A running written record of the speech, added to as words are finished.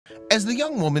As the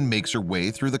young woman makes her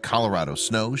way through the Colorado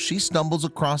snow, she stumbles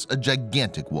across a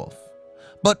gigantic wolf.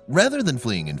 But rather than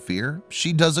fleeing in fear,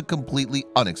 she does a completely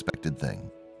unexpected thing.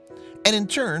 And in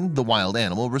turn, the wild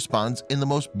animal responds in the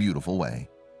most beautiful way.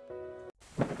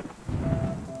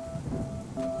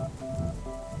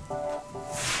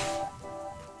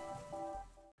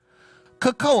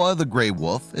 Cocoa the gray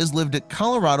wolf has lived at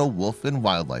Colorado Wolf and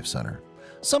Wildlife Center,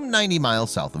 some 90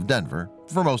 miles south of Denver,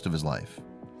 for most of his life.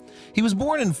 He was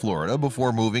born in Florida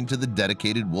before moving to the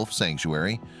dedicated wolf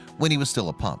sanctuary when he was still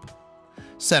a pup.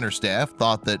 Center staff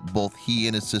thought that both he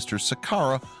and his sister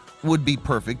Sakara would be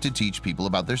perfect to teach people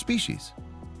about their species.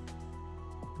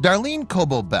 Darlene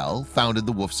Cobo Bell founded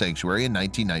the wolf sanctuary in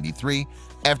 1993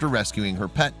 after rescuing her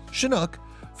pet, Chinook,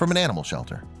 from an animal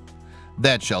shelter.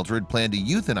 That shelter had planned to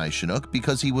euthanize Chinook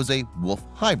because he was a wolf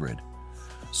hybrid.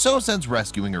 So since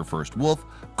rescuing her first wolf,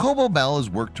 Cobo Bell has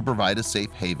worked to provide a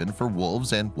safe haven for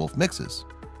wolves and wolf mixes.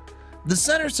 The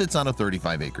center sits on a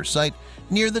 35-acre site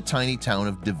near the tiny town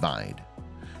of Divide.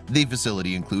 The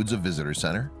facility includes a visitor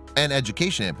center, an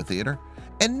education amphitheater,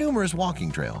 and numerous walking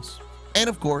trails. And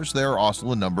of course, there are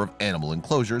also a number of animal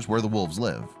enclosures where the wolves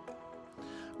live.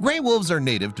 Gray wolves are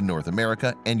native to North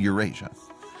America and Eurasia.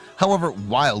 However,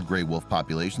 wild gray wolf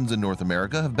populations in North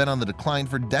America have been on the decline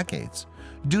for decades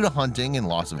due to hunting and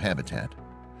loss of habitat.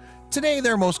 Today,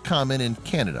 they're most common in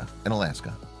Canada and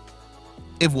Alaska.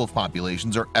 If wolf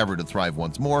populations are ever to thrive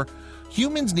once more,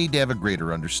 humans need to have a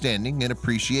greater understanding and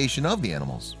appreciation of the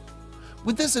animals.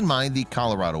 With this in mind, the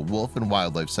Colorado Wolf and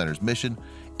Wildlife Center's mission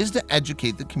is to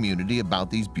educate the community about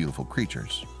these beautiful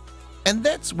creatures. And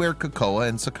that's where Cocoa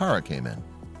and Sakara came in.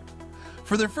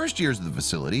 For their first years of the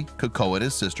facility, Cocoa and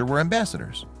his sister were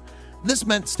ambassadors. This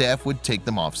meant staff would take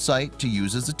them off-site to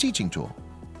use as a teaching tool.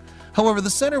 However, the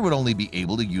center would only be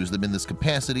able to use them in this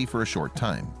capacity for a short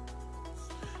time.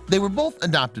 They were both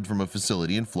adopted from a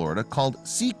facility in Florida called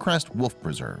Seacrest Wolf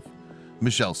Preserve.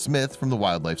 Michelle Smith from the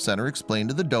Wildlife Center explained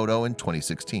to the Dodo in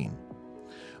 2016.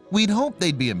 We'd hoped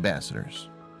they'd be ambassadors.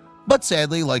 But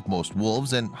sadly, like most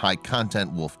wolves and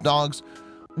high-content wolf dogs,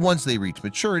 once they reached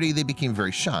maturity, they became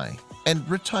very shy and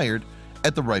retired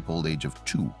at the ripe old age of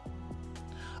 2.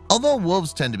 Although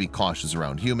wolves tend to be cautious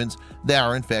around humans, they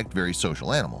are in fact very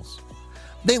social animals.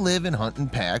 They live and hunt in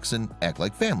packs and act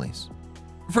like families.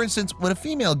 For instance, when a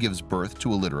female gives birth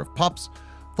to a litter of pups,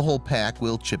 the whole pack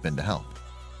will chip in to help.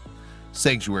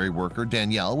 Sanctuary worker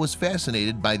Danielle was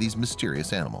fascinated by these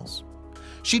mysterious animals.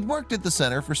 She'd worked at the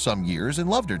center for some years and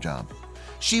loved her job.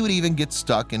 She would even get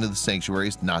stuck into the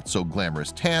sanctuary's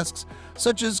not-so-glamorous tasks,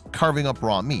 such as carving up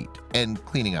raw meat and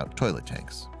cleaning out toilet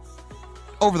tanks.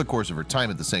 Over the course of her time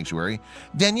at the sanctuary,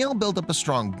 Danielle built up a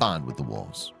strong bond with the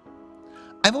wolves.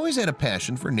 "I've always had a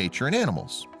passion for nature and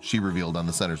animals," she revealed on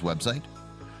the center's website.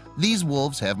 "These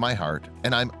wolves have my heart,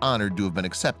 and I'm honored to have been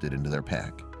accepted into their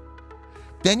pack."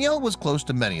 Danielle was close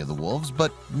to many of the wolves,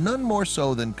 but none more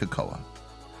so than Cocoa.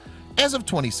 As of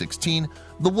 2016,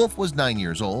 the wolf was 9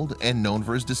 years old and known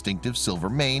for his distinctive silver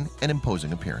mane and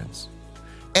imposing appearance.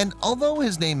 And although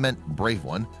his name meant brave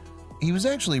one, he was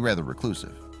actually rather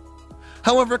reclusive.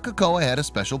 However, Cocoa had a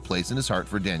special place in his heart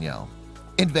for Danielle.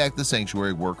 In fact, the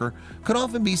sanctuary worker could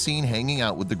often be seen hanging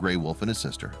out with the gray wolf and his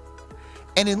sister.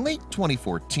 And in late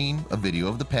 2014, a video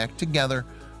of the pack together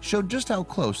showed just how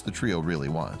close the trio really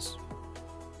was.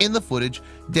 In the footage,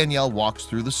 Danielle walks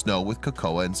through the snow with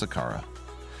Cocoa and Sakara.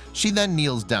 She then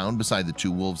kneels down beside the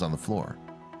two wolves on the floor.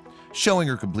 Showing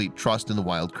her complete trust in the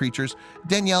wild creatures,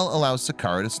 Danielle allows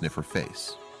Sakara to sniff her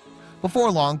face.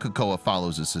 Before long, Cocoa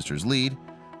follows his sister's lead.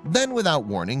 Then, without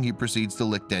warning, he proceeds to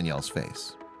lick Danielle's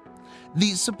face.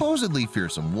 The supposedly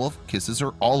fearsome wolf kisses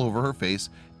her all over her face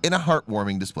in a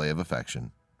heartwarming display of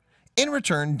affection. In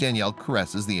return, Danielle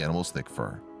caresses the animal's thick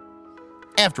fur.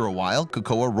 After a while,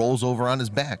 Cocoa rolls over on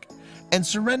his back and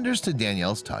surrenders to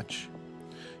Danielle's touch.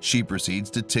 She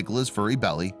proceeds to tickle his furry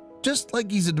belly, just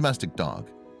like he's a domestic dog.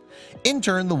 In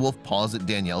turn, the wolf paws at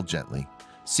Danielle gently,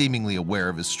 seemingly aware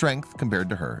of his strength compared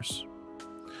to hers.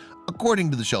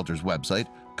 According to the shelter's website,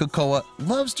 Cocoa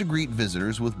loves to greet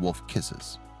visitors with wolf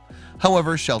kisses.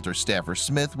 However, shelter staffer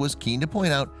Smith was keen to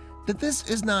point out that this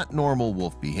is not normal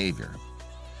wolf behavior.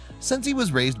 Since he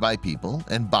was raised by people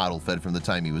and bottle-fed from the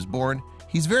time he was born,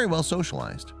 he's very well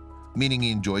socialized, meaning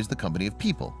he enjoys the company of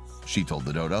people, she told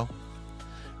the Dodo.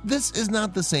 This is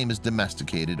not the same as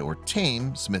domesticated or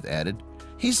tame, Smith added.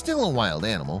 He's still a wild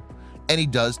animal, and he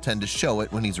does tend to show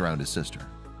it when he's around his sister.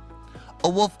 A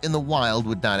wolf in the wild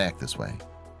would not act this way.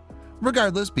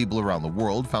 Regardless, people around the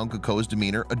world found Cocoa's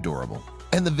demeanor adorable,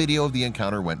 and the video of the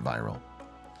encounter went viral.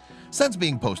 Since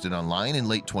being posted online in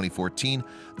late 2014,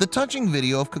 the touching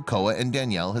video of Cocoa and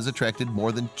Danielle has attracted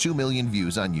more than 2 million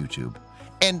views on YouTube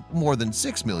and more than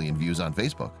 6 million views on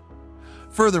Facebook.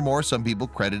 Furthermore, some people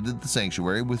credited the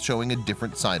sanctuary with showing a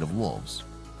different side of wolves.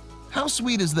 "How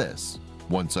sweet is this?"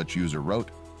 one such user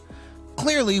wrote.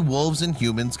 "Clearly, wolves and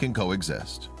humans can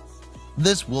coexist.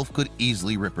 This wolf could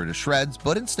easily rip her to shreds,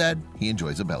 but instead he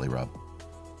enjoys a belly rub."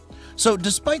 So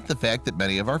despite the fact that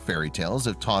many of our fairy tales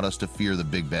have taught us to fear the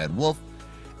big bad wolf,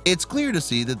 it's clear to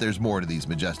see that there's more to these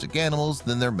majestic animals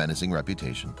than their menacing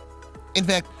reputation. In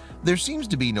fact, there seems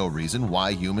to be no reason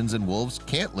why humans and wolves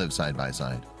can't live side by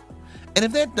side. And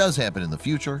if that does happen in the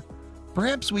future,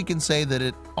 perhaps we can say that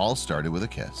it all started with a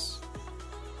kiss.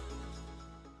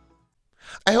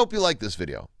 I hope you liked this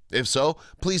video. If so,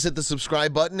 please hit the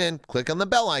subscribe button and click on the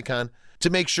bell icon to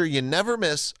make sure you never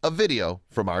miss a video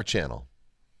from our channel.